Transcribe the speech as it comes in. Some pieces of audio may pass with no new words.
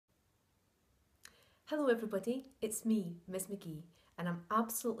Hello everybody, it's me, Ms McGhee, and I'm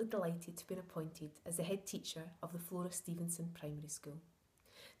absolutely delighted to be appointed as the head teacher of the Flora Stevenson Primary School.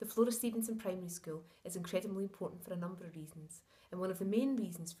 The Flora Stevenson Primary School is incredibly important for a number of reasons, and one of the main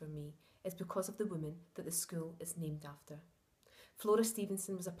reasons for me is because of the woman that the school is named after. Flora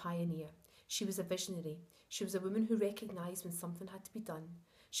Stevenson was a pioneer. She was a visionary. She was a woman who recognised when something had to be done.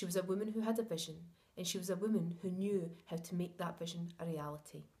 She was a woman who had a vision, and she was a woman who knew how to make that vision a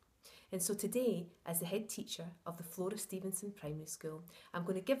reality. And so today, as the head teacher of the Flora Stevenson Primary School, I'm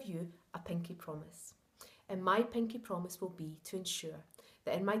going to give you a pinky promise. And my pinky promise will be to ensure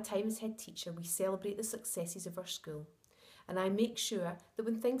that in my time as head teacher, we celebrate the successes of our school. And I make sure that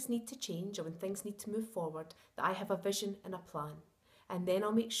when things need to change or when things need to move forward, that I have a vision and a plan. And then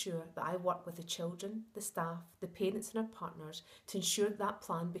I'll make sure that I work with the children, the staff, the parents and our partners to ensure that that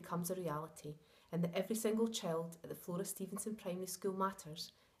plan becomes a reality and that every single child at the Flora Stevenson Primary School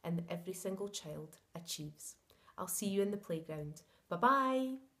matters and that every single child achieves. I'll see you in the playground.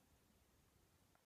 Bye-bye.